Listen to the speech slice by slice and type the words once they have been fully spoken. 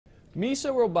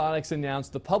Miso Robotics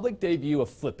announced the public debut of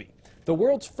Flippy, the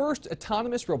world's first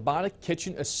autonomous robotic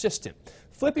kitchen assistant.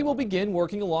 Flippy will begin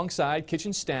working alongside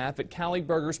kitchen staff at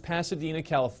CaliBurger's Pasadena,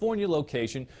 California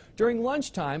location during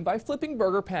lunchtime by flipping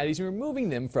burger patties and removing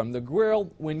them from the grill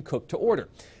when cooked to order.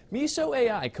 Miso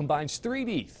AI combines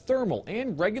 3D, thermal,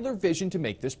 and regular vision to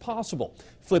make this possible.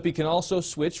 Flippy can also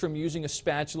switch from using a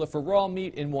spatula for raw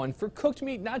meat and one for cooked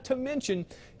meat, not to mention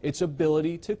its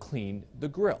ability to clean the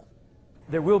grill.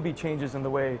 There will be changes in the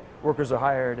way workers are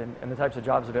hired and the types of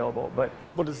jobs available, but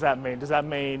what does that mean? Does that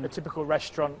mean a typical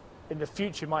restaurant in the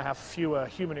future might have fewer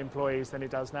human employees than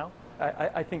it does now?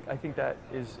 I think that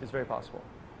is very possible.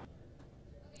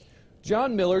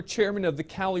 John Miller, chairman of the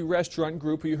Cali Restaurant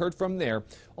Group, who you heard from there,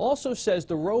 also says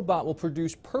the robot will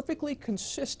produce perfectly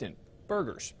consistent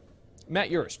burgers. Matt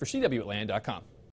Yurus for CWAtlant.com.